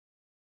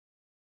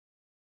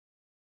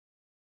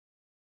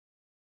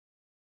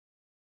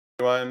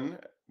Everyone,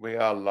 we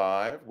are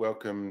live.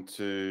 Welcome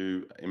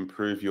to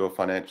Improve Your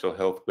Financial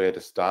Health, Where to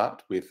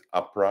Start with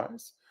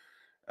Uprise.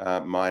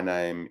 My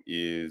name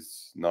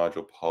is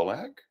Nigel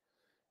Polak.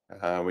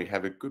 We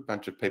have a good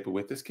bunch of people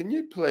with us. Can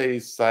you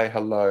please say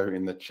hello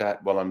in the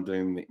chat while I'm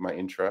doing my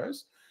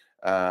intros?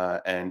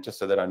 And just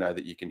so that I know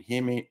that you can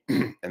hear me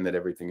and that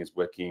everything is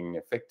working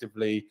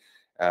effectively.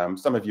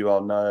 Some of you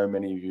I'll know,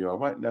 many of you I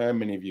won't know,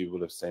 many of you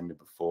will have seen me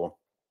before.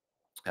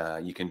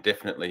 You can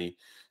definitely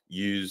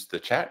use the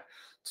chat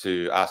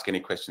to ask any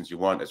questions you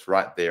want. It's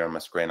right there on my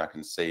screen. I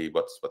can see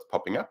what's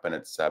popping up, and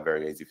it's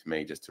very easy for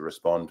me just to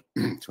respond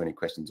to any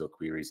questions or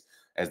queries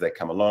as they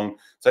come along.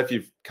 So if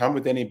you've come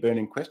with any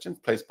burning questions,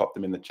 please pop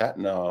them in the chat,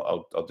 and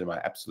I'll do my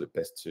absolute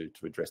best to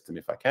address them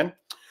if I can.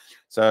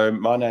 So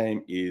my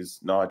name is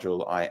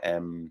Nigel. I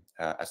am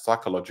a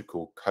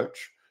psychological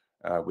coach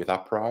with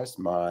Uprise.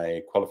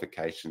 My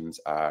qualifications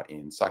are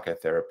in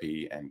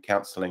psychotherapy and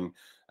counselling.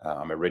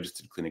 I'm a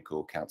registered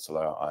clinical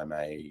counsellor. I'm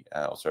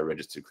also a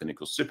registered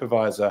clinical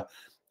supervisor.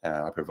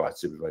 I provide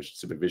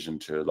supervision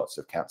to lots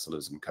of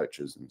counsellors and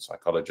coaches and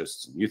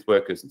psychologists and youth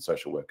workers and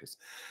social workers.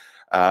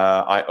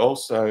 I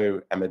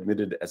also am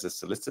admitted as a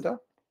solicitor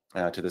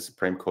to the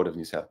Supreme Court of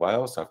New South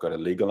Wales. So I've got a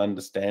legal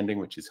understanding,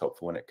 which is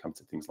helpful when it comes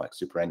to things like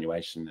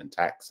superannuation and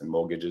tax and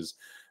mortgages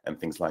and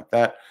things like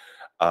that.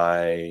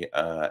 I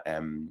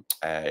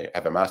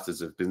have a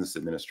Master's of Business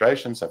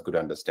Administration, so I've good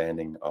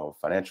understanding of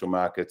financial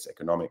markets,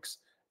 economics,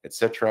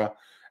 etc.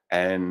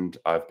 And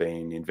I've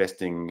been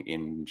investing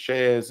in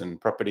shares and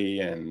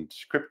property and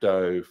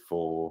crypto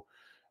for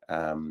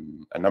a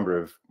number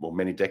of,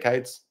 many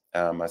decades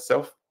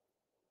myself.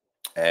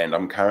 And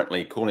I'm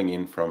currently calling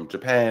in from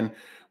Japan,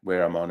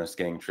 where I'm on a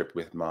skiing trip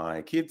with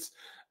my kids.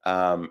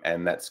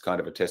 And that's kind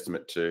of a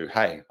testament to,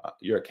 hey,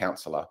 you're a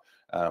counsellor.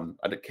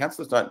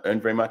 Counsellors don't earn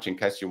very much. In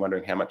case you're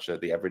wondering how much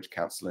the average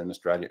counsellor in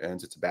Australia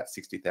earns, it's about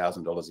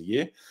 $60,000 a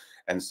year.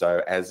 And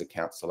so as a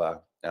counsellor,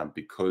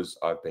 because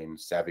I've been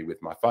savvy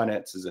with my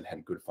finances and had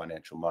a good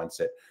financial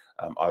mindset,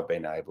 I've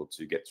been able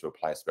to get to a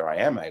place where I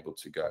am able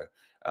to go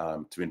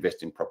to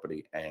invest in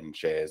property and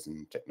shares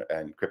and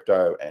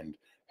crypto and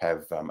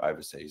have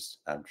overseas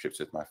trips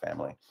with my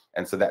family.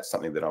 And so that's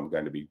something that I'm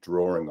going to be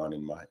drawing on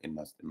in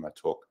my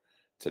talk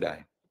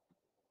today.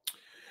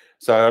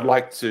 So I'd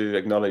like to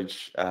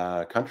acknowledge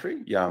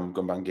country, Yam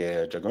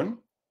Gumbange Jagun.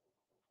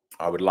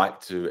 I would like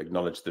to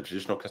acknowledge the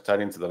traditional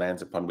custodians of the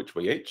lands upon which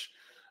we each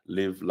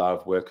live,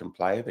 love, work, and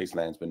play. These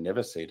lands were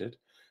never ceded.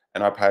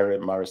 And I pay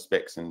my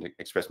respects and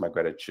express my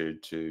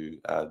gratitude to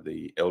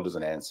the elders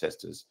and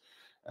ancestors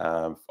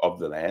of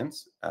the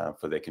lands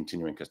for their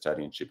continuing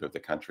custodianship of the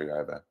country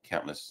over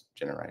countless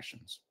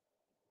generations.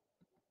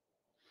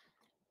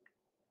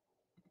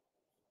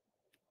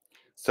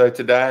 So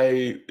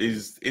today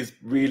is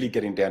really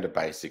getting down to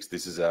basics.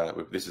 This is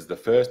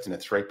the first in a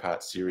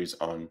three-part series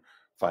on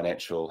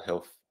financial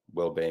health,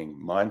 well-being,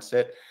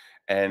 mindset.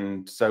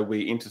 And so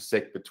we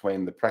intersect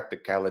between the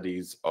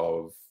practicalities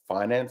of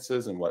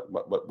finances and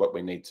what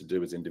we need to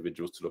do as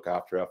individuals to look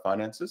after our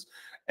finances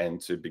and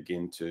to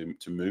begin to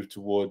move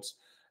towards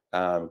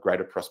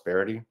greater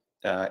prosperity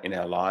in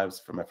our lives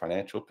from a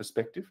financial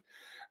perspective,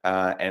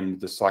 and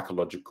the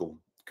psychological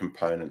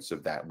components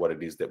of that, what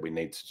it is that we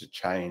need to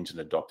change and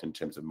adopt in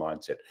terms of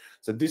mindset.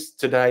 So this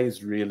today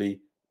is really,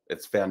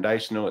 it's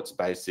foundational, it's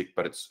basic,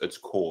 but it's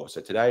core.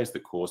 So today is the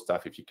core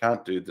stuff. If you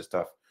can't do the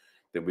stuff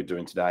that we're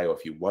doing today, or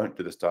if you won't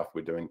do the stuff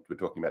we're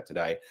talking about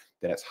today,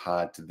 then it's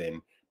hard to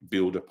then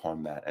build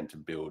upon that and to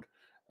build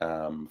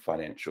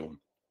financial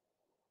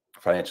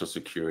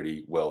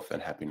security, wealth,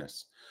 and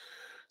happiness.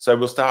 So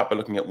we'll start by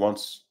looking at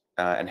wants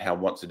and how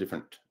wants are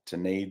different to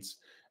needs.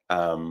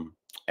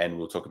 And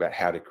we'll talk about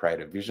how to create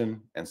a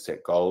vision and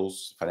set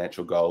goals,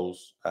 financial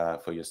goals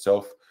for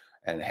yourself,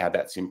 and how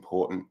that's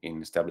important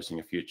in establishing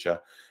a future.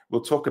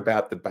 We'll talk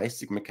about the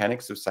basic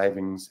mechanics of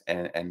savings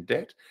and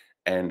debt.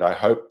 And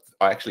I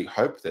actually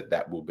hope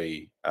that will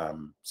be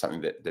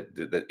something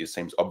that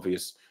seems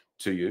obvious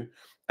to you.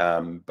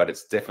 But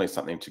it's definitely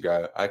something to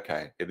go,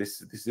 okay,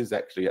 this is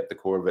actually at the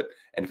core of it.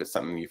 And if it's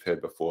something you've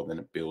heard before, then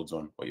it builds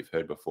on what you've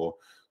heard before.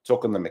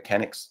 Talk on the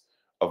mechanics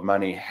of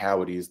money,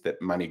 how it is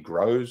that money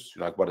grows,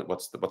 like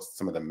what's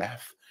some of the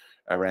math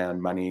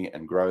around money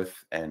and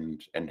growth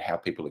and how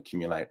people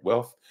accumulate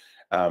wealth.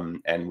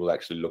 And we'll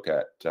actually look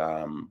at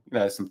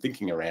some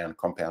thinking around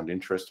compound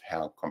interest,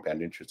 how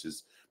compound interest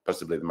is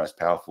possibly the most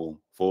powerful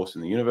force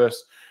in the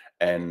universe,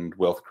 and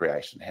wealth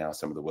creation, how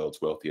some of the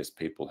world's wealthiest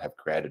people have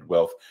created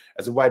wealth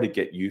as a way to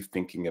get you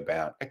thinking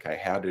about,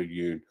 okay, how do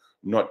you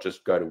not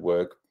just go to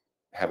work,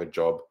 have a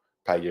job,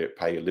 pay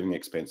your living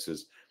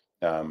expenses,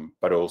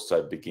 but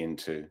also begin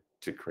to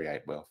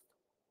create wealth.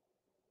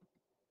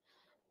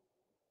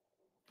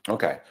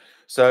 Okay,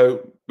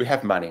 so we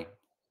have money,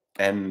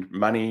 and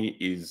money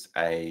is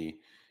a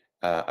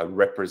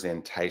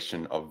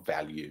representation of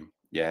value.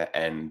 Yeah,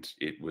 and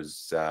it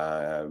was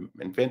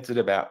invented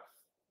about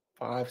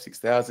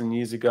 5,000-6,000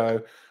 years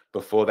ago.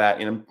 Before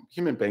that,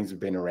 human beings have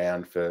been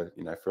around for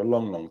a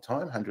long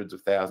time, hundreds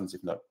of thousands,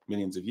 if not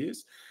millions of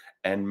years,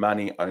 and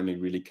money only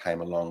really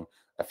came along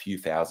a few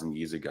thousand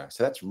years ago.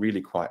 So that's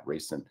really quite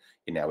recent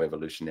in our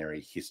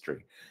evolutionary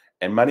history.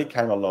 And money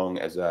came along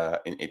as and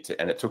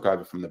it took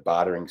over from the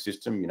bartering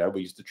system.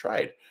 We used to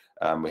trade.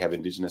 We have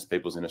Indigenous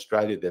peoples in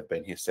Australia. They've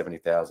been here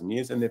 70,000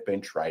 years, and they've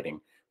been trading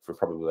for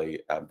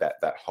probably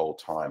that whole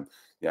time.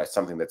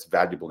 Something that's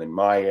valuable in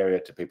my area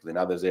to people in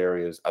other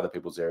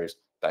people's areas,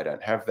 they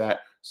don't have that.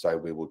 So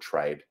we will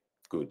trade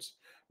goods.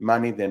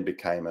 Money then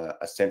became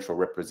a central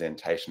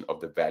representation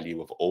of the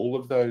value of all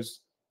of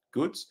those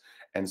goods.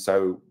 And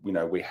so,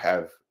 we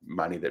have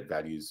money that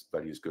values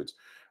goods.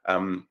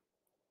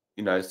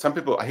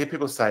 I hear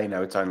people say,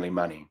 it's only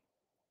money.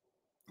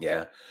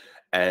 Yeah.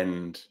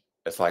 And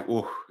it's like,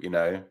 oh,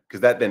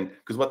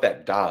 because what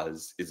that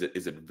does is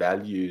it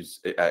values,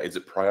 it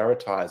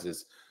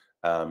prioritizes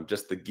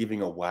just the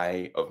giving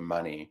away of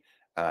money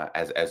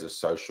as a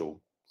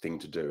social thing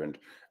to do. And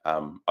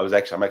I'm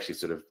actually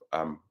sort of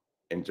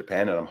in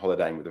Japan, and I'm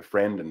holidaying with a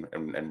friend,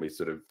 and we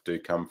sort of do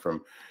come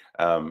from,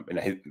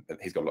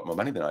 he's got a lot more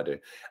money than I do,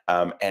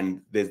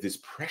 and there's this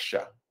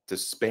pressure to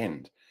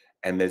spend,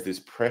 and there's this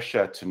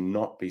pressure to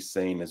not be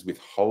seen as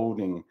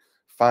withholding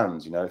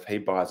funds. If he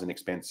buys an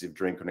expensive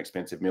drink or an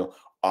expensive meal,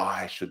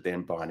 I should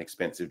then buy an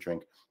expensive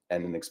drink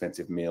and an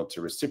expensive meal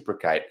to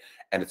reciprocate,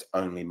 and it's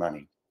only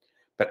money.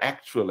 But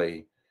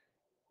actually,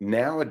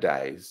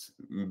 nowadays,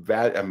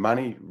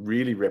 money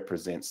really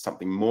represents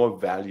something more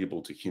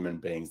valuable to human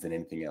beings than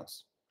anything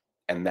else,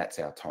 and that's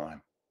our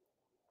time.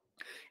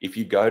 If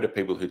you go to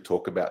people who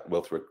talk about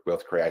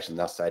wealth creation,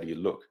 they'll say to you,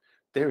 look,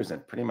 there is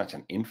pretty much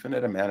an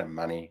infinite amount of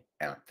money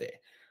out there.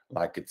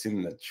 Like, it's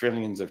in the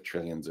trillions of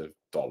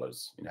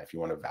dollars, if you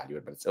want to value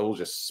it, but it's all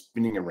just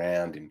spinning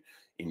around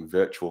in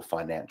virtual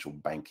financial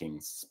banking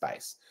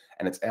space.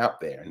 And it's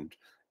out there. And,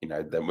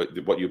 then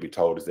what you'll be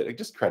told is that it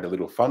just create a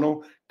little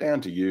funnel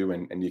down to you,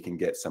 and you can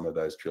get some of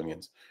those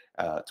trillions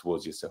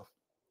towards yourself.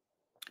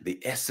 The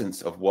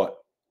essence of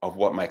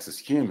what makes us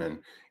human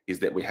is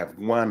that we have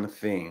one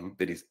thing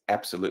that is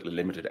absolutely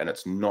limited, and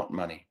it's not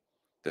money.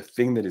 The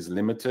thing that is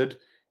limited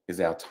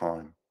is our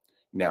time.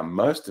 Now,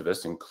 most of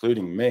us,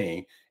 including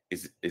me,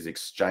 is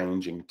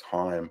exchanging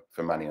time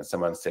for money. And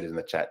someone said in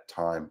the chat,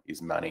 time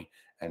is money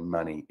and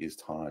money is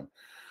time.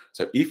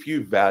 So if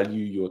you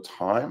value your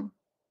time,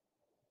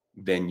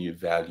 then you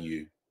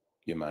value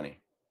your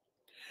money.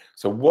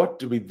 So what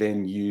do we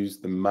then use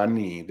the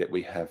money that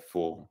we have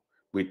for?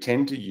 We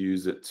tend to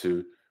use it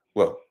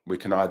we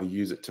can either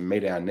use it to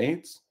meet our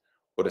needs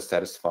or to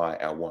satisfy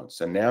our wants.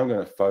 So now I'm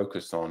going to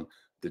focus on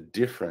the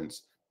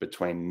difference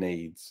between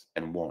needs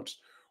and wants.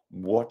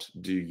 What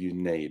do you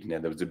need? Now,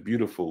 there was a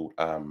beautiful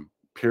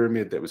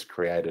pyramid that was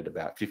created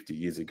about 50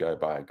 years ago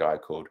by a guy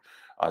called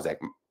Isaac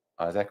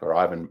or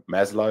Ivan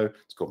Maslow.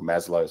 It's called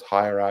Maslow's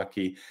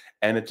hierarchy,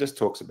 and it just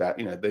talks about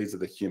these are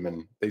the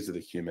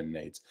human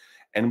needs,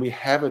 and we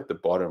have at the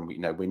bottom. We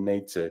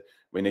need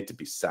to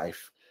be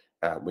safe.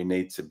 We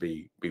need to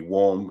be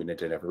warm. We need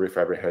to have a roof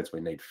over our heads.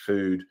 We need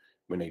food.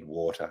 We need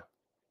water.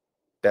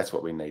 That's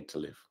what we need to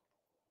live.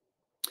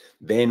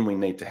 Then we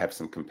need to have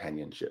some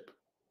companionship.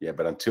 Yeah,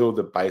 but until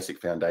the basic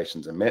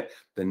foundations are met,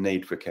 the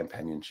need for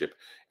companionship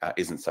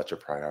isn't such a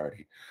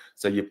priority.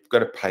 So you've got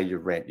to pay your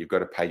rent, you've got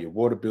to pay your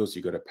water bills,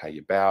 you've got to pay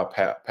your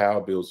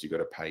power bills, you've got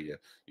to pay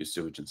your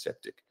sewage and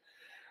septic.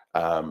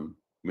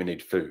 We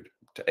need food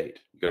to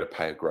eat. You've got to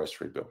pay a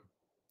grocery bill.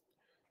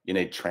 You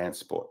need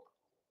transport.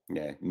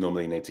 Yeah,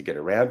 normally you need to get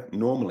around.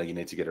 Normally you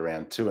need to get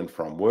around to and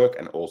from work,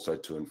 and also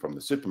to and from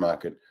the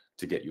supermarket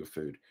to get your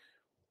food.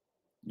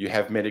 You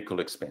have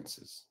medical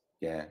expenses.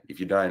 Yeah, if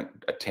you don't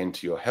attend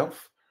to your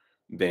health,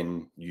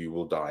 then you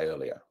will die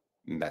earlier.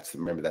 And that's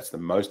the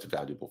most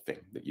valuable thing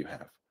that you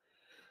have.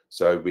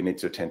 So we need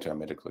to attend to our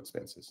medical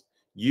expenses.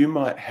 You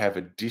might have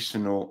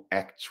additional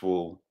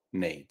actual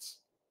needs,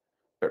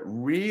 but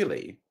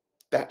really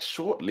that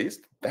short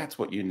list, that's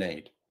what you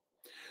need.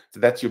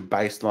 So that's your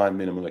baseline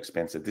minimal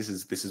expenses.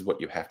 This is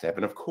what you have to have.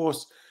 And of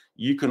course,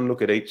 you can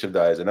look at each of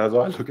those. And as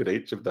I look at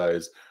each of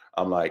those,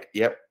 I'm like,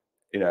 yep,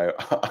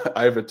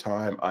 over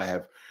time, I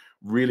have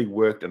really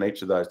worked on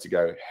each of those to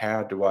go,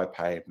 how do I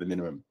pay the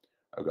minimum?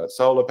 I've got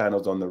solar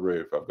panels on the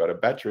roof. I've got a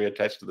battery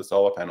attached to the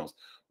solar panels.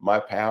 My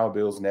power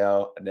bills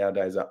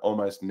nowadays are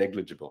almost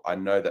negligible. I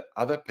know that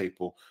other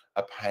people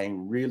are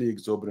paying really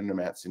exorbitant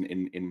amounts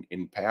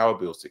in power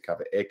bills to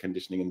cover air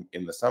conditioning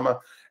in the summer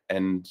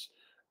and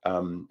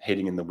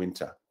heating in the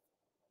winter.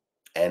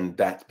 And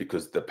that's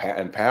because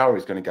power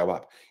is going to go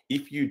up.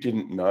 If you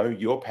didn't know,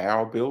 your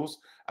power bills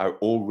are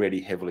already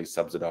heavily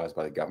subsidized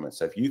by the government.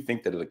 So if you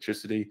think that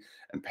electricity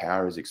and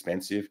power is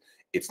expensive,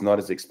 it's not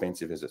as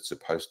expensive as it's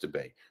supposed to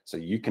be. So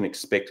you can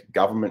expect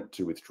government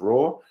to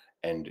withdraw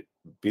and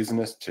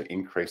business to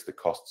increase the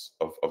costs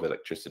of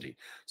electricity.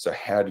 So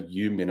how do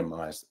you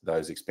minimize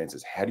those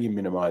expenses? How do you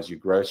minimize your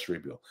grocery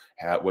bill?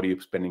 What are you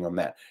spending on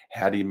that?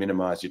 How do you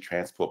minimize your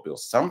transport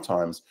bills?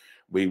 Sometimes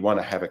we want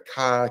to have a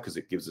car because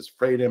it gives us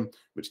freedom,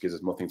 which gives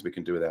us more things we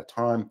can do with our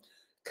time.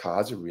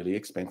 Cars are really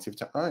expensive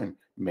to own.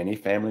 Many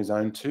families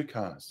own 2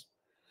 cars.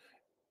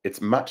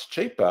 It's much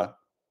cheaper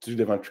to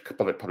live on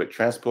public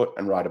transport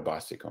and ride a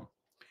bicycle.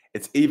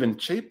 It's even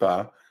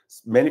cheaper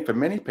For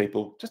many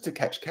people, just to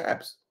catch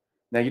cabs.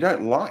 Now, you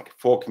don't like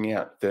forking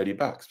out 30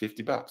 bucks,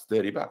 50 bucks,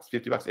 30 bucks,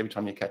 50 bucks every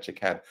time you catch a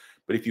cab.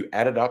 But if you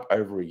add it up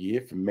over a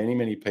year, for many,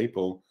 many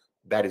people,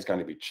 that is going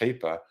to be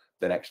cheaper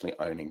than actually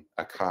owning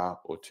a car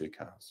or two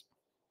cars.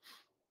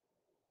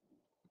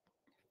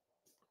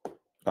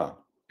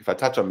 If I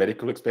touch on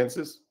medical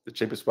expenses, the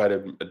cheapest way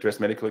to address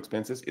medical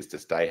expenses is to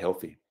stay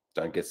healthy.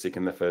 Don't get sick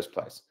in the first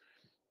place.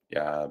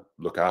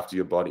 Look after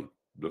your body.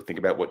 Think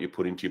about what you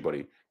put into your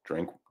body.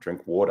 Drink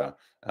water.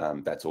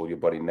 That's all your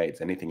body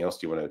needs. Anything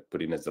else you want to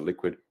put in as a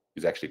liquid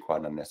is actually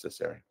quite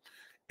unnecessary.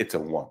 It's a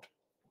want.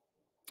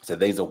 So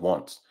these are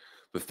wants.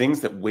 The things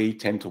that we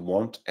tend to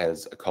want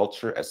as a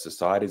culture, as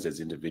societies, as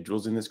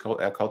individuals in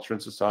our culture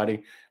and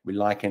society, we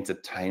like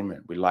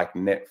entertainment. We like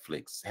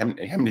Netflix. How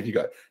many have you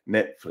got?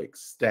 Netflix,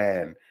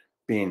 Stan,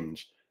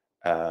 Binge,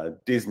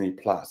 Disney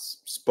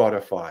Plus,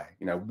 Spotify.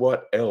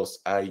 What else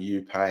are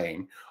you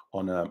paying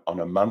on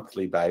a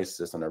monthly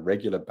basis, on a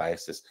regular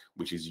basis,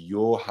 which is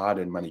your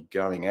hard-earned money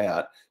going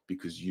out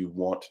because you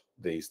want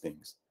these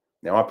things?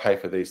 Now, I pay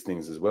for these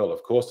things as well.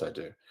 Of course I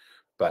do.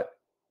 But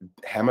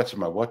how much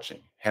am I watching?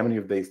 How many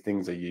of these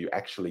things are you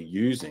actually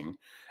using?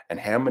 And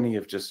how many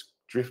have just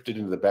drifted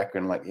into the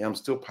background like, yeah, I'm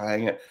still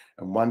paying it.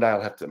 And one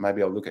day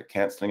maybe I'll look at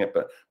canceling it,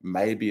 but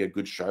maybe a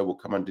good show will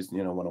come on Disney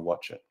and I want to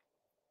watch it.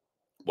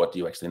 What do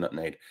you actually not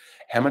need?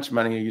 How much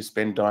money are you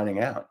spend dining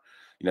out?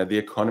 The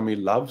economy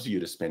loves you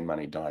to spend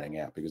money dining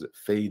out because it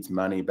feeds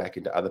money back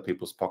into other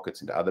people's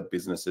pockets, into other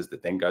businesses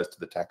that then goes to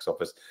the tax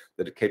office,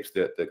 that it keeps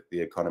the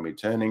economy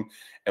turning.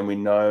 And we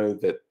know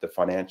that the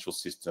financial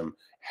system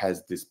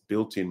has this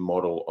built-in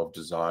model of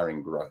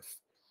desiring growth.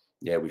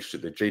 The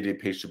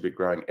GDP should be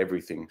growing,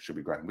 everything should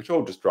be growing, which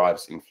all just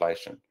drives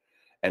inflation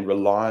and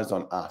relies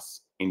on us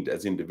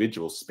as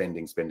individuals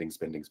spending.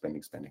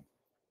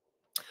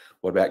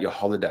 What about your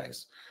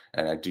holidays?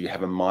 Do you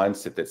have a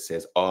mindset that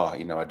says,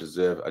 I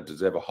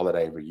deserve a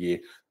holiday every year.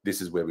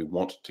 This is where we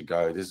want to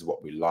go. This is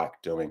what we like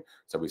doing.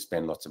 So we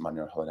spend lots of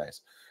money on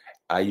holidays.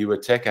 Are you a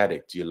tech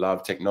addict? Do you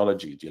love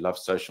technology? Do you love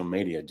social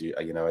media?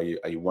 Are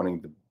you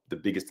wanting the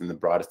biggest and the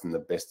brightest and the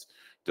best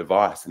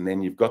device? And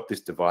then you've got this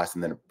device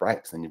and then it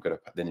breaks and you've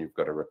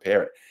got to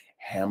repair it.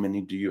 How many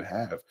do you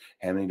have?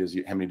 How many does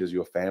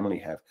your family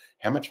have?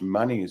 How much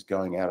money is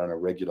going out on a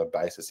regular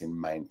basis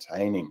in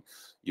maintaining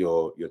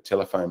your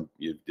telephone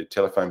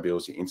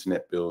bills, your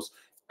internet bills,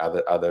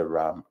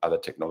 other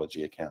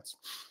technology accounts?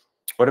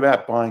 What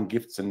about buying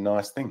gifts and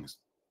nice things?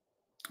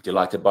 Do you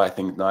like to buy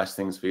nice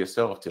things for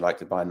yourself? Do you like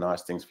to buy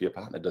nice things for your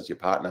partner? Does your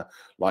partner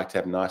like to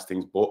have nice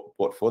things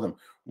bought for them?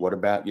 What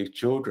about your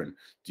children?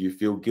 Do you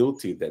feel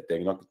guilty that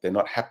they're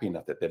not happy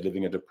enough, that they're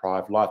living a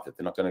deprived life, that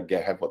they're not going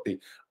to have what the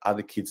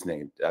other kids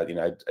need? Are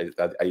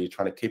you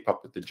trying to keep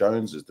up with the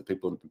Joneses,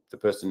 the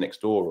person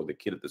next door, or the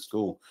kid at the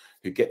school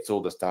who gets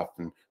all the stuff,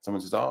 and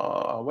someone says,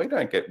 "Oh, we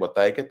don't get what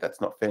they get.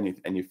 That's not fair,"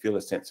 and you feel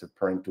a sense of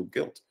parental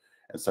guilt,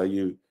 and so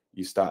you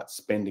start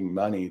spending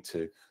money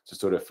to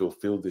sort of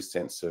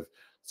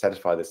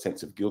satisfy the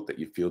sense of guilt that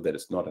you feel that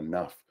it's not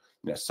enough.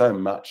 So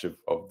much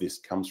of this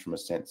comes from a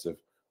sense of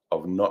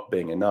not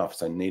being enough,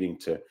 so needing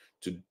to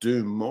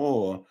do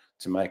more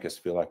to make us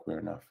feel like we're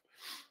enough.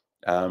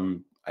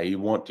 Do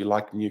you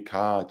like a new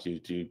car? Do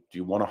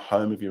you want a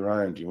home of your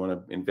own? Do you want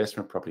an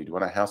investment property? Do you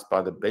want a house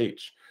by the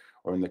beach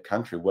or in the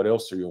country? What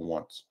else are your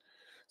wants?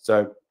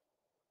 So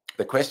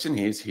the question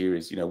here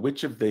is,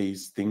 which of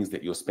these things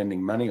that you're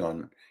spending money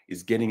on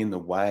is getting in the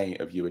way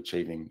of you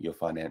achieving your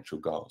financial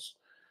goals?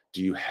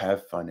 Do you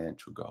have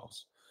financial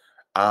goals?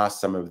 Are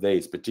some of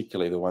these,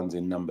 particularly the ones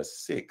in number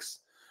 6,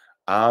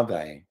 are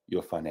they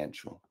your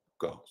financial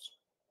goals?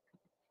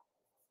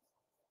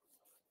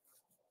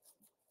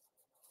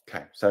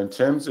 Okay, so in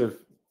terms of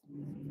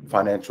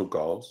financial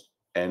goals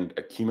and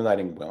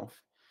accumulating wealth,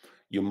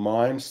 your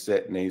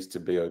mindset needs to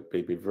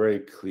be very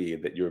clear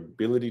that your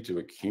ability to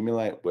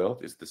accumulate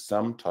wealth is the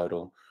sum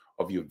total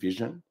of your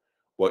vision,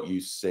 what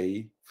you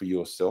see for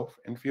yourself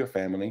and for your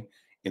family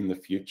in the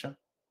future,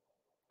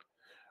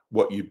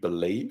 what you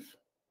believe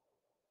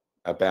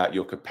about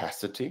your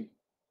capacity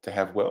to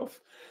have wealth.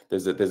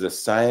 There's a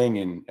saying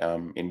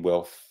in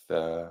wealth,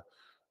 in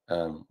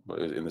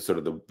the sort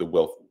of the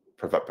wealth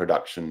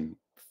production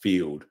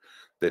field,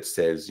 that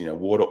says,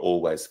 water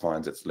always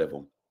finds its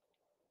level.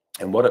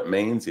 And what it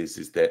means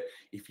is that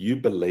if you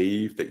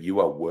believe that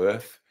you are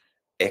worth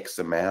X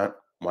amount,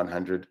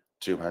 100,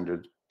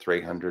 200,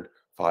 300,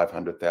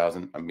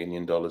 500,000, $1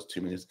 million,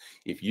 $2 million,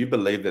 if you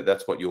believe that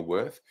that's what you're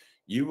worth,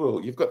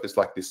 you've got this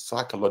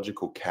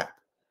psychological cap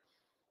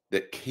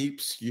that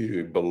keeps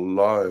you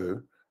below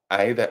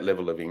that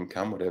level of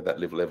income, whatever that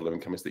level of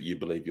income is that you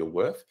believe you're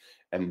worth,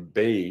 and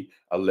B,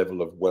 a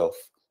level of wealth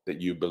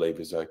that you believe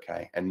is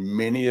okay. And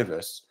many of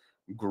us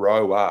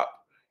grow up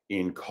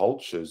in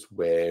cultures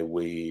where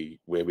we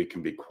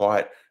can be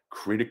quite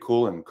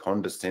critical and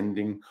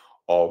condescending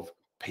of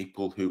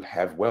people who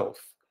have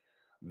wealth.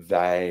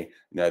 They're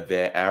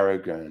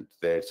arrogant,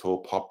 they're tall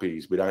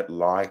poppies, we don't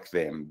like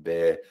them,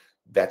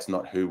 that's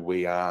not who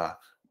we are.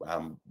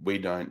 We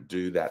don't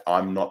do that.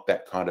 I'm not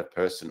that kind of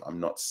person. I'm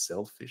not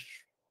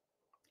selfish.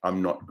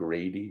 I'm not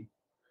greedy.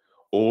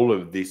 All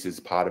of this is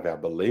part of our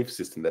belief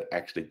system that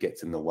actually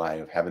gets in the way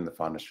of having the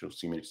financial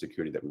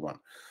security that we want.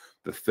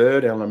 The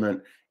third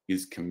element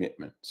is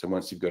commitment. So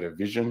once you've got a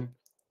vision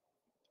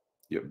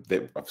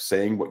of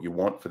seeing what you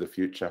want for the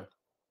future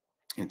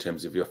in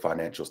terms of your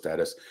financial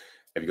status,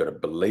 have you got a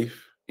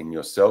belief in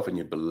yourself and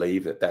you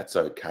believe that that's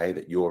okay,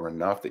 that you're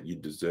enough, that you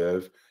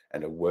deserve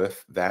and are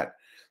worth that,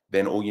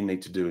 then all you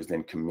need to do is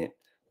then commit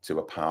to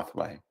a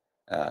pathway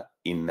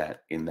in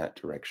that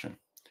direction.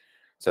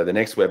 So the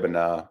next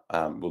webinar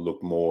will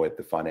look more at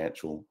the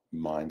financial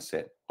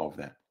mindset of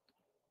that.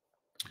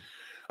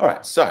 All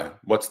right, so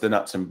what's the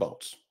nuts and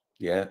bolts?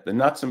 Yeah, the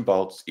nuts and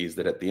bolts is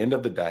that at the end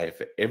of the day,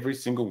 for every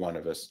single one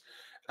of us,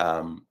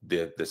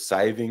 the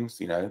savings,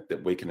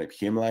 that we can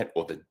accumulate,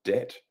 or the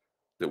debt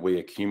that we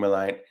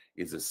accumulate,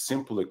 is a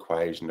simple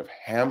equation of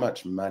how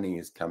much money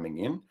is coming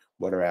in,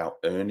 what are our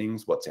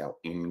earnings, what's our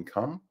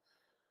income,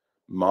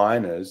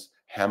 minus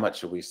how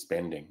much are we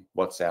spending,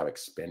 what's our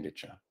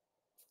expenditure.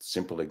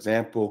 Simple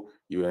example,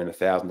 you earn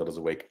 $1,000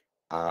 a week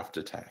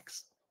after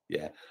tax.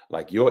 Yeah,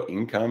 like your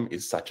income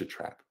is such a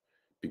trap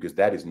because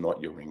that is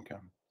not your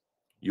income.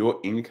 Your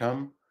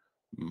income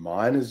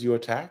minus your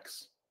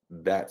tax,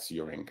 that's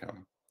your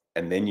income.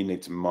 And then you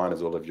need to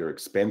minus all of your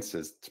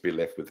expenses to be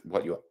left with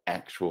what your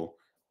actual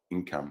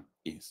income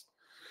is.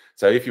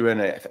 So if you earn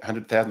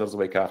 $100,000 a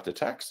week after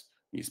tax,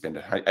 you spend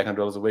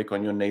 $800 a week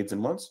on your needs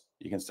and wants,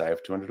 you can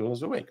save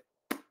 $200 a week.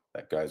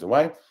 That goes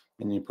away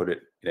and you put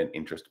it in an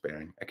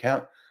interest-bearing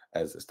account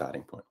as a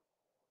starting point.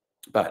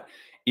 But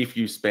if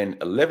you spend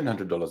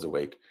 $1,100 a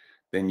week,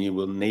 then you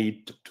will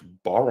need to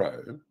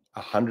borrow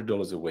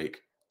 $100 a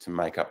week to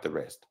make up the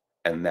rest,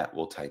 and that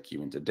will take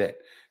you into debt.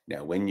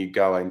 Now, when you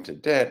go into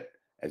debt,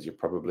 as you're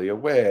probably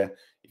aware,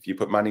 if you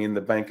put money in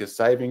the bank as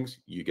savings,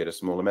 you get a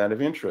small amount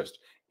of interest.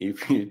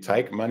 If you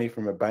take money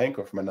from a bank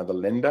or from another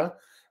lender,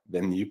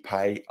 then you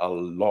pay a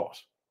lot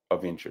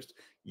of interest,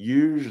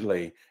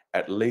 usually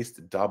at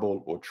least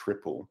double or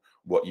triple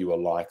what you are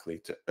likely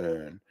to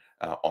earn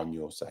on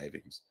your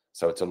savings.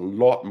 So it's a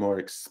lot more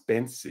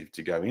expensive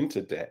to go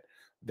into debt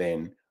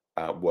than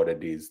what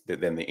it is,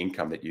 than the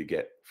income that you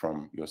get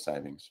from your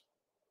savings.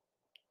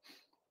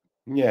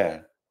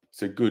 Yeah,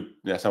 so good.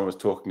 Someone was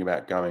talking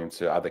about going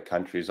to other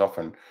countries,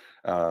 often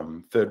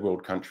third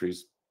world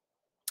countries,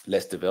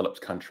 less developed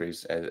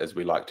countries, as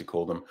we like to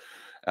call them,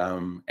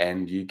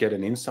 and you get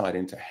an insight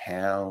into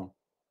how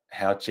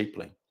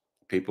cheaply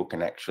people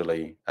can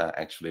actually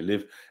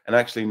live. And I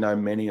actually know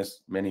many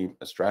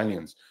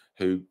Australians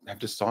who have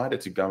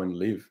decided to go and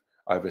live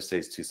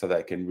overseas too, so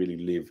they can really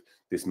live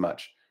this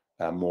much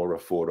more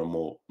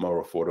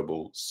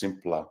affordable,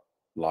 simpler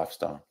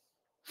lifestyle.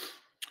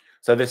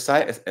 So they're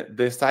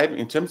saving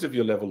in terms of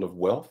your level of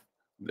wealth.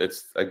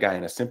 It's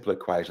again a simple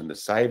equation. The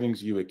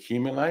savings you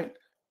accumulate,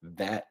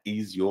 that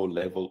is your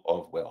level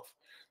of wealth.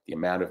 The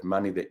amount of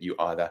money that you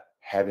either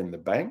have in the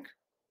bank,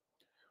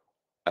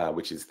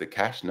 which is the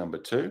cash, number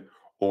two,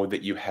 or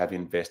that you have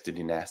invested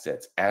in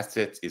assets. An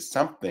asset is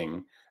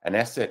something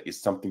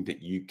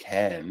that you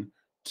can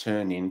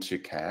turn into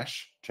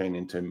cash, turn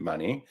into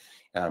money,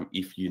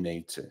 if you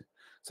need to.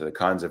 So the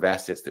kinds of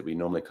assets that we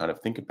normally kind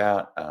of think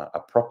about are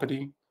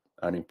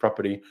owning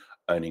property,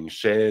 owning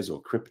shares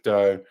or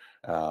crypto,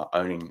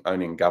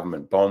 owning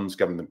government bonds.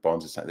 Government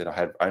bonds is something that I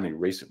have only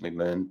recently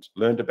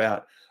learned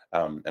about,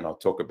 and I'll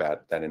talk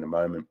about that in a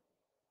moment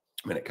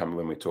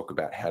when we talk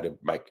about how to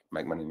make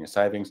money in your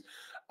savings.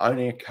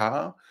 Owning a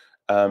car,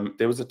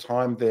 there was a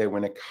time there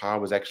when a car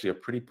was actually a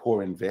pretty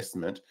poor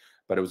investment,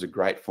 but it was a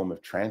great form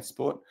of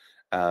transport.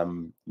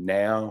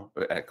 Now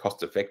a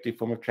cost-effective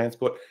form of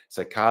transport.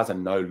 So cars are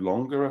no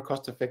longer a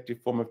cost-effective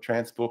form of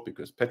transport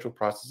because petrol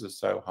prices are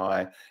so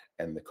high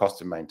and the cost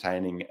of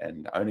maintaining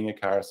and owning a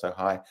car is so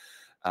high.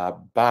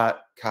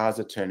 But cars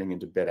are turning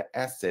into better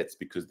assets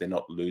because they're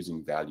not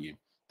losing value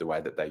the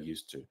way that they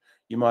used to.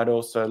 You might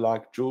also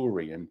like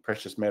jewelry and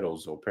precious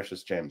metals or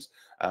precious gems.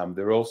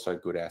 They're also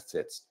good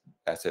assets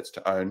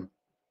to own,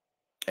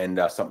 and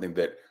something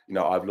that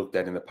I've looked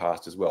at in the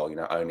past as well.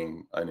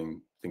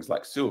 Owning things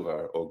like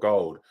silver or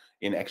gold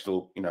in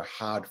actual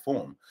hard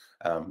form.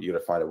 You got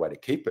to find a way to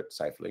keep it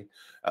safely.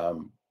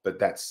 But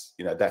that's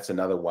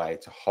another way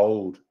to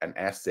hold an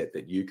asset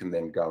that you can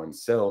then go and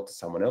sell to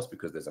someone else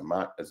because there's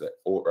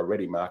a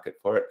ready market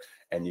for it,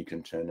 and you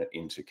can turn it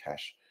into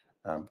cash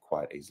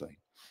quite easily.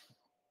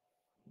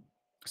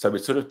 So we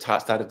sort of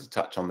started to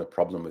touch on the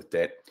problem with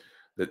debt,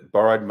 that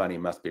borrowed money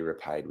must be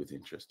repaid with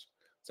interest.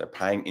 So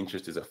paying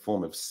interest is a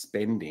form of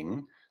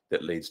spending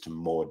that leads to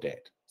more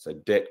debt. So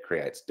debt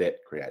creates debt,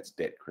 creates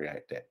debt,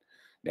 create debt.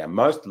 Now,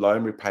 most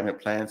loan repayment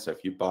plans, so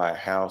if you buy a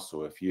house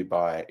or if you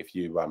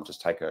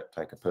just take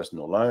a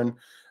personal loan,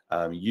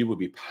 you will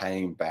be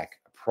paying back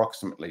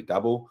approximately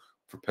double.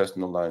 For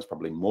personal loans,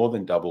 probably more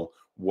than double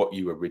what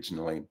you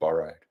originally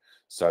borrowed.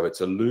 So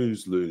it's a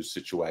lose-lose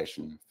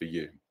situation for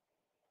you.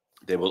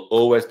 There will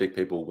always be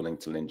people willing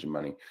to lend you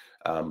money.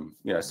 Not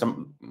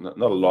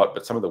a lot,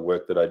 but some of the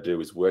work that I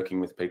do is working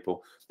with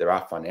people. There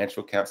are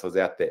financial counselors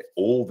out there.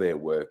 All their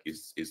work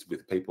is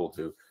with people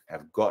who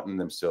have gotten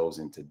themselves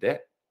into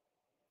debt,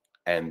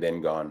 and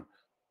then gone,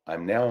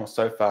 I'm now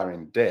so far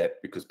in debt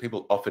because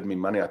people offered me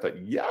money. I thought,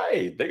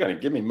 yay, they're going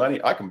to give me money.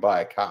 I can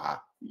buy a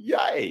car.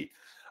 Yay.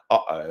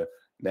 Uh-oh.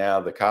 Now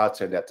the car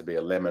turned out to be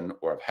a lemon,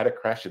 or I've had a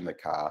crash in the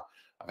car.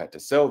 I've had to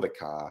sell the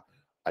car.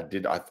 I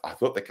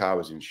thought the car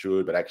was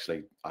insured, but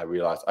actually I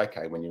realized,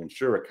 okay, when you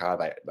insure a car,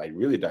 they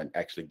really don't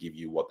actually give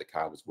you what the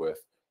car was worth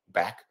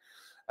back.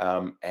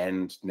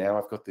 And now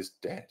I've got this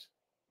debt.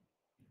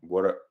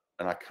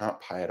 And I can't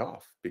pay it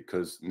off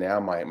because now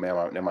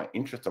my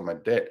interest on my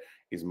debt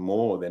is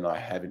more than I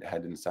haven't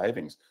had in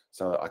savings.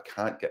 So I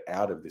can't get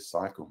out of this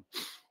cycle.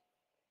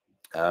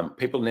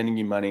 People lending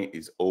you money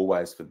is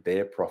always for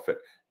their profit,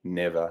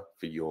 never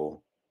for your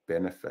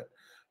benefit.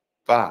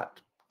 But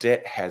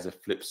debt has a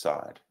flip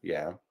side.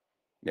 Yeah.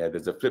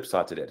 There's a flip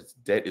side to debt.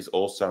 Debt is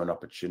also an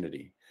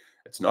opportunity.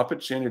 It's an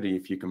opportunity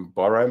if you can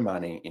borrow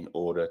money in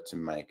order to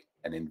make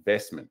an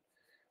investment.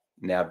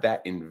 Now,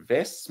 that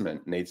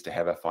investment needs to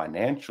have a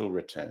financial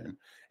return.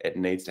 It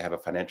needs to have a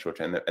financial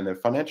return. And the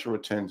financial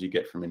returns you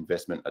get from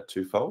investment are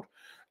twofold.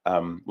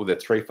 Well, they're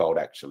threefold,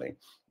 actually.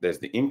 There's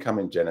the income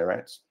it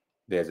generates,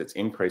 there's its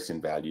increase in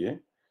value,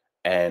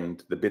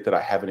 and the bit that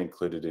I haven't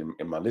included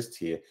in my list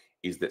here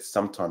is that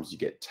sometimes you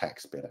get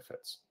tax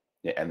benefits.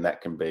 Yeah, and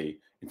that can be,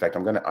 in fact,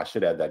 I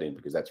should add that in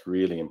because that's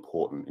really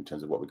important in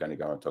terms of what we're going to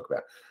go and talk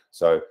about.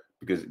 So,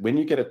 because when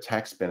you get a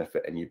tax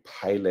benefit and you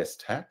pay less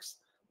tax,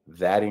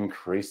 that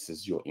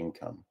increases your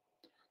income.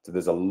 So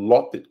there's a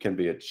lot that can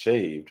be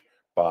achieved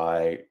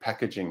by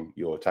packaging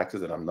your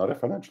taxes. And I'm not a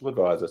financial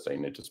advisor, so you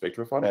need to speak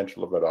to a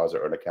financial advisor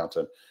or an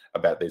accountant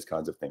about these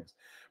kinds of things.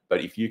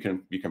 But if you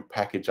can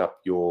package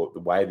up the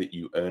way that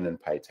you earn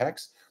and pay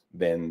tax,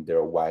 then there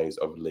are ways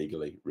of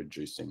legally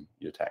reducing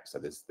your tax. So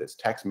there's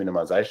tax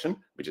minimization,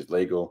 which is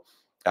legal.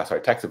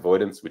 Tax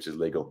avoidance, which is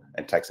legal,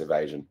 and tax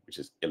evasion, which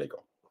is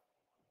illegal.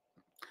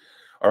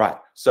 All right.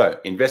 So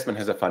investment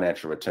has a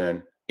financial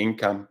return,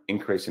 income,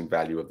 increase in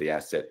value of the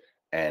asset,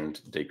 and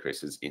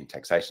decreases in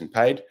taxation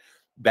paid.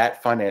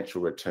 That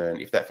financial return,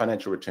 if that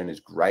financial return is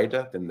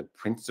greater than the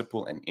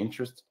principal and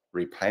interest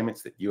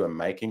repayments that you are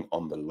making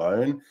on the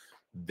loan,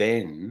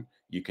 then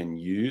you can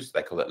use,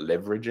 they call it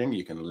leveraging,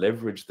 you can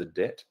leverage the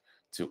debt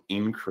to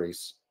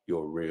increase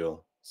your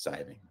real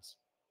savings.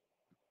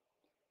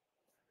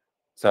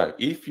 So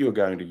if you're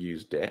going to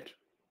use debt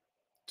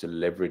to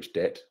leverage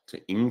debt to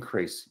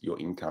increase your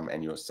income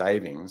and your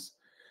savings,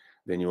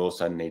 then you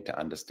also need to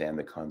understand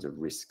the kinds of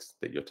risks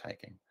that you're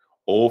taking.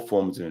 All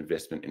forms of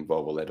investment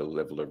involve a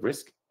level of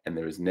risk, and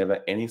there is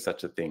never any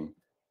such a thing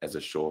as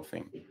a sure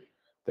thing.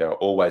 There are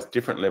always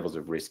different levels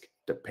of risk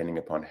depending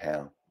upon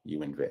how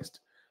you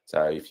invest.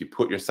 So if you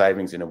put your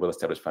savings in a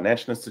well-established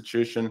financial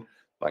institution,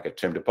 like a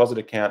term deposit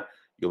account,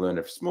 you'll earn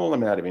a small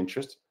amount of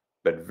interest,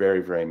 but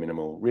very, very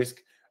minimal risk.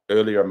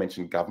 Earlier, I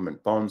mentioned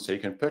government bonds. So you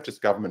can purchase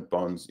government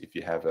bonds if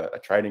you have a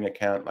trading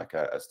account, like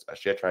a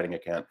share trading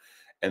account,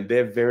 and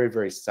they're very,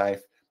 very safe,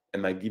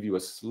 and they give you a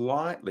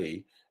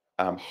slightly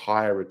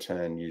higher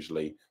return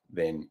usually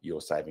than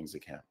your savings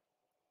account.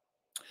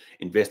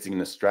 Investing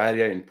in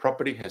Australia in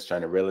property has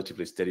shown a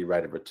relatively steady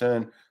rate of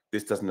return.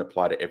 This doesn't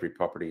apply to every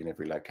property in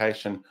every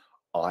location.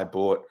 I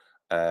bought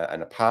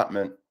an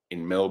apartment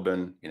in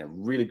Melbourne in a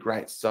really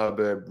great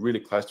suburb, really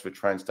close to a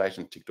train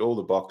station, ticked all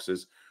the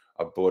boxes.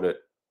 I bought it,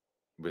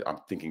 I'm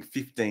thinking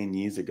 15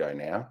 years ago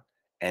now,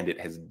 and it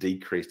has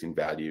decreased in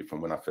value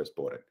from when I first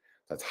bought it.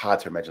 So it's hard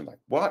to imagine, like,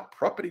 what?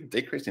 Property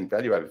decreased in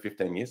value over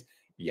 15 years?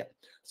 Yeah.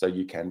 So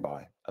you can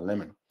buy a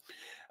lemon.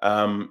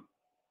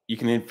 You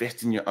can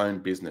invest in your own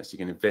business. You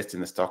can invest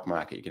in the stock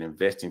market. You can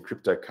invest in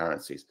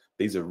cryptocurrencies.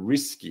 These are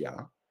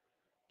riskier,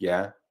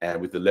 yeah,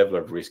 and with the level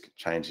of risk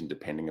changing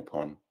depending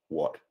upon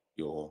what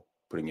you're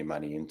putting your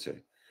money into.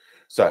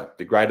 So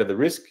the greater the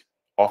risk,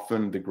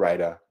 often the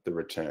greater the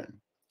return.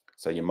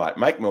 So you might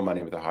make more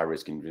money with a high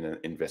risk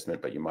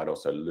investment, but you might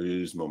also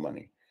lose more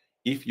money.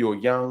 If you're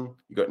young,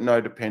 you've got no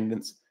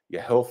dependents,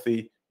 you're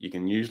healthy, you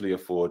can usually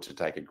afford to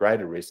take a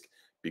greater risk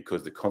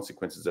because the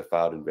consequences of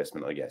failed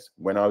investment are yes.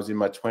 When I was in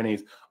my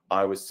 20s,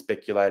 I was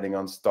speculating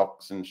on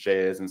stocks and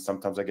shares, and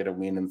sometimes I get a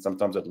win and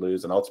sometimes I'd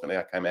lose. And ultimately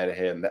I came out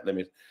ahead, and that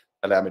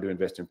allowed me to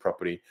invest in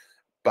property.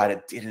 But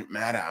it didn't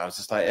matter. I was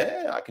just like,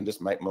 I can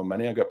just make more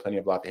money. I've got plenty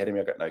of life ahead of me.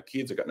 I've got no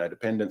kids. I've got no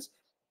dependents.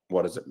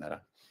 What does it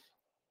matter?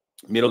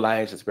 Middle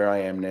age, that's where I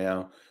am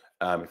now.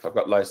 If I've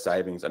got low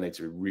savings, I need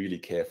to be really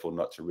careful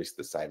not to risk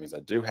the savings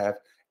I do have.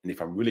 And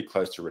if I'm really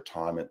close to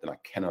retirement, then I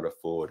cannot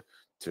afford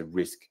to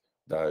risk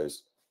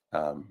those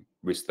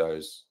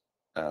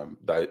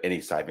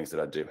any savings that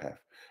I do have.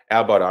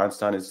 Albert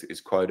Einstein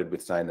is quoted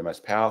with saying the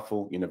most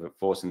powerful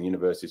force in the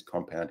universe is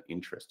compound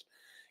interest.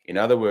 In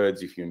other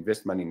words, if you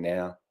invest money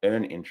now,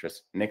 earn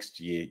interest, next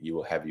year you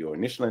will have your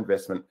initial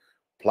investment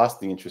plus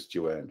the interest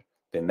you earned.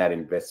 Then that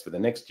invests for the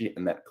next year,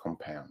 and that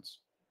compounds.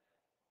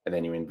 And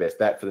then you invest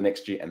that for the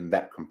next year, and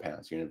that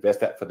compounds. You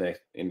invest that for the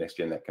next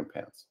year, and that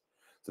compounds.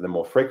 So the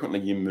more frequently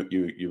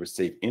you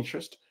receive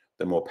interest,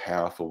 the more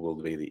powerful will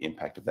be the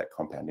impact of that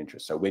compound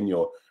interest. So when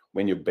you're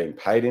being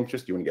paid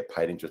interest, you want to get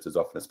paid interest as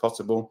often as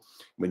possible.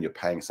 When you're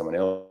paying someone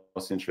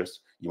else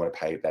interest, you want to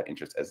pay that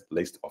interest as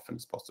least often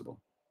as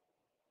possible.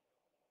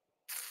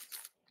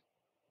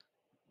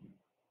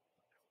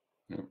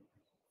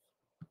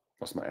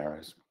 Lost my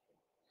arrows.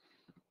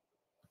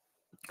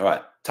 All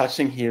right,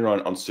 touching here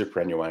on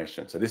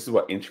superannuation. So this is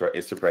what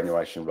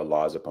superannuation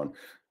relies upon.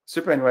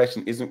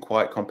 Superannuation isn't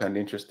quite compound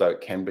interest, though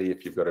it can be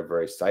if you've got a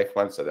very safe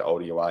one. So the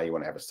older you are, you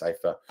want to have a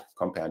safer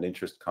compound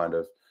interest kind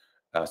of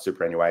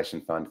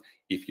superannuation fund.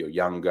 If you're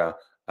younger,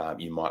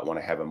 you might want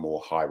to have a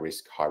more high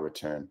risk, high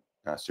return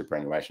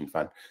superannuation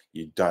fund.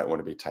 You don't want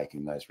to be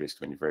taking those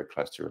risks when you're very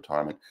close to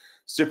retirement.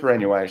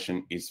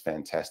 Superannuation is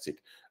fantastic.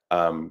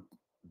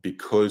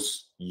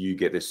 Because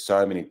there's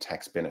so many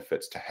tax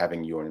benefits to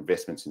having your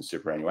investments in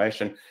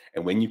superannuation,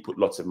 and when you put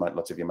lots of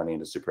your money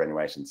into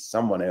superannuation,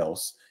 someone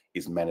else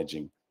is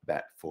managing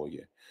that for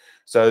you.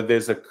 So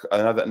there's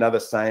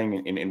another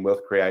saying in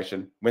wealth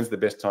creation: when's the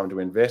best time to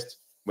invest?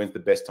 When's the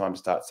best time to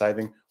start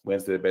saving?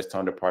 When's the best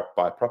time to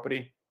buy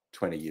property?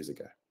 20 years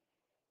ago.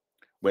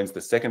 When's the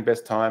second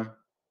best time?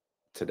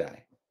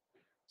 Today.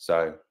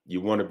 So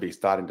you want to be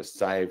starting to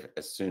save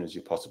as soon as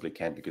you possibly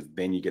can, because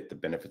then you get the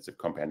benefits of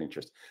compound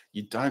interest.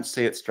 You don't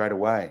see it straight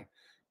away,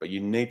 but you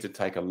need to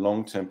take a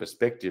long-term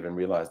perspective and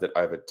realize that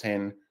over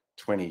 10,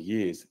 20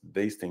 years,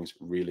 these things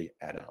really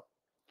add up.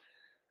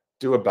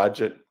 Do a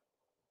budget.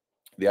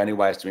 The only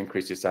way is to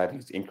increase your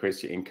savings,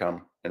 increase your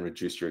income, and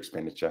reduce your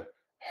expenditure.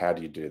 How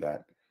do you do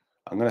that?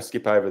 I'm going to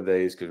skip over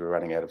these because we're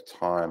running out of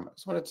time. I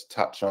just wanted to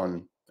touch on,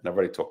 and I've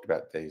already talked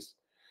about these.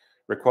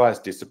 Requires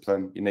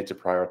discipline. You need to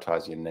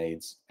prioritize your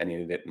needs, and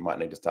you might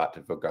need to start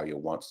to forgo your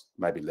wants.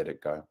 Maybe let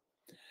it go.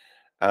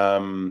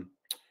 The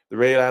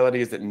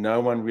reality is that no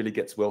one really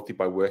gets wealthy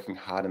by working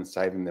hard and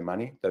saving their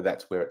money, though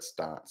that's where it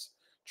starts.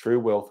 True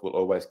wealth will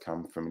always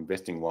come from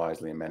investing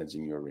wisely and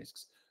managing your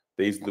risks.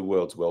 These are the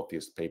world's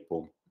wealthiest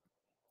people: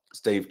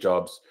 Steve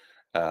Jobs,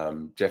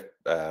 Bill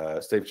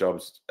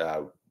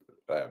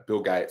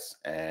Gates,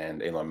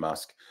 and Elon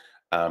Musk.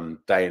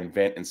 They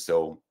invent and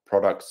sell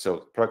products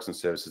and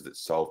services that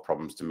solve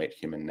problems to meet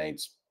human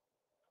needs,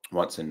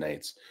 wants and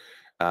needs.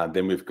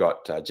 Then we've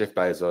got Jeff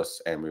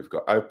Bezos, and we've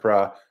got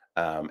Oprah,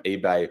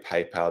 eBay,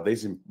 PayPal.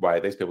 These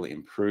people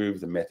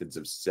improve the methods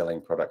of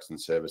selling products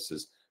and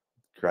services,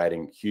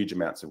 creating huge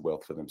amounts of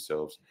wealth for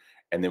themselves.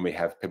 And then we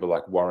have people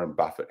like Warren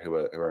Buffett, who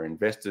are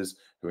investors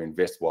who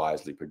invest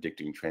wisely,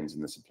 predicting trends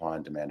in the supply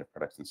and demand of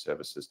products and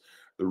services.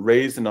 The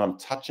reason I'm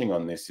touching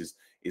on this is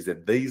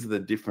that these are the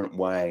different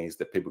ways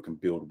that people can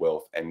build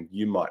wealth, and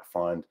you might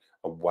find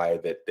a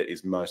way that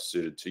is most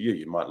suited to you.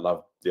 You might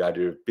love the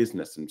idea of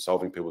business and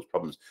solving people's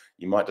problems.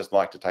 You might just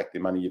like to take the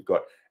money you've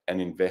got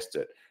and invest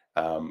it.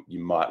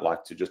 You might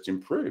like to just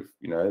improve,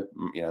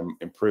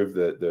 improve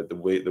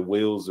the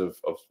wheels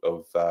of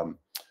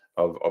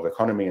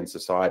economy and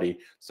society,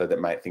 so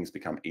that things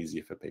become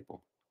easier for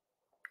people.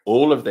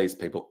 All of these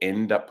people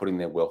end up putting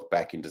their wealth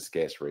back into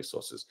scarce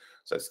resources.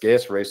 So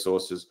scarce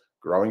resources,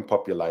 growing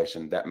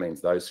population, that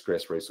means those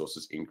scarce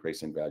resources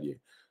increase in value.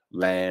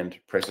 Land,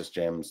 precious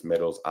gems,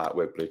 metals,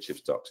 artwork, blue chip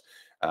stocks.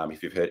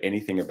 If you've heard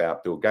anything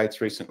about Bill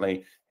Gates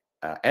recently,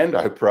 and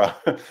Oprah,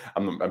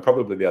 and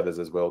probably the others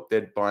as well,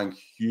 they're buying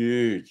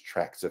huge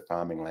tracts of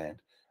farming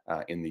land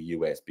in the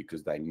US,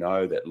 because they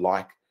know that,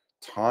 like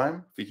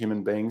time for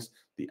human beings,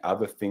 the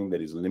other thing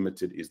that is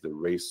limited is the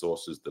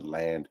resources, the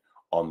land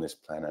on this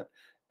planet,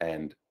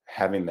 and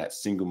having that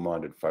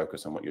single-minded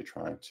focus on what you're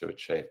trying to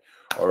achieve.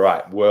 All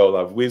right, well,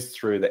 I've whizzed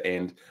through the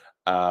end.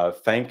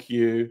 Thank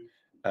you.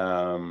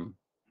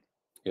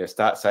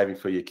 Start saving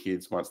for your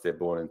kids once they're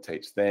born and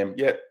teach them.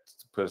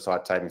 Put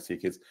aside savings for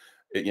your kids.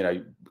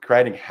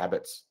 Creating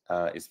habits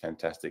is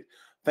fantastic.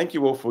 Thank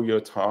you all for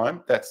your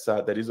time. That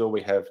is all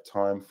we have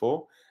time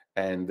for.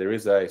 And there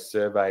is a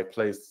survey.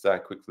 Please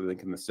quickly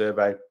link in the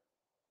survey.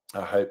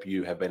 I hope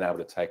you have been able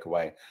to take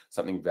away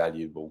something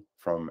valuable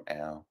from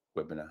our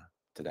webinar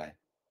today.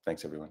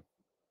 Thanks, everyone.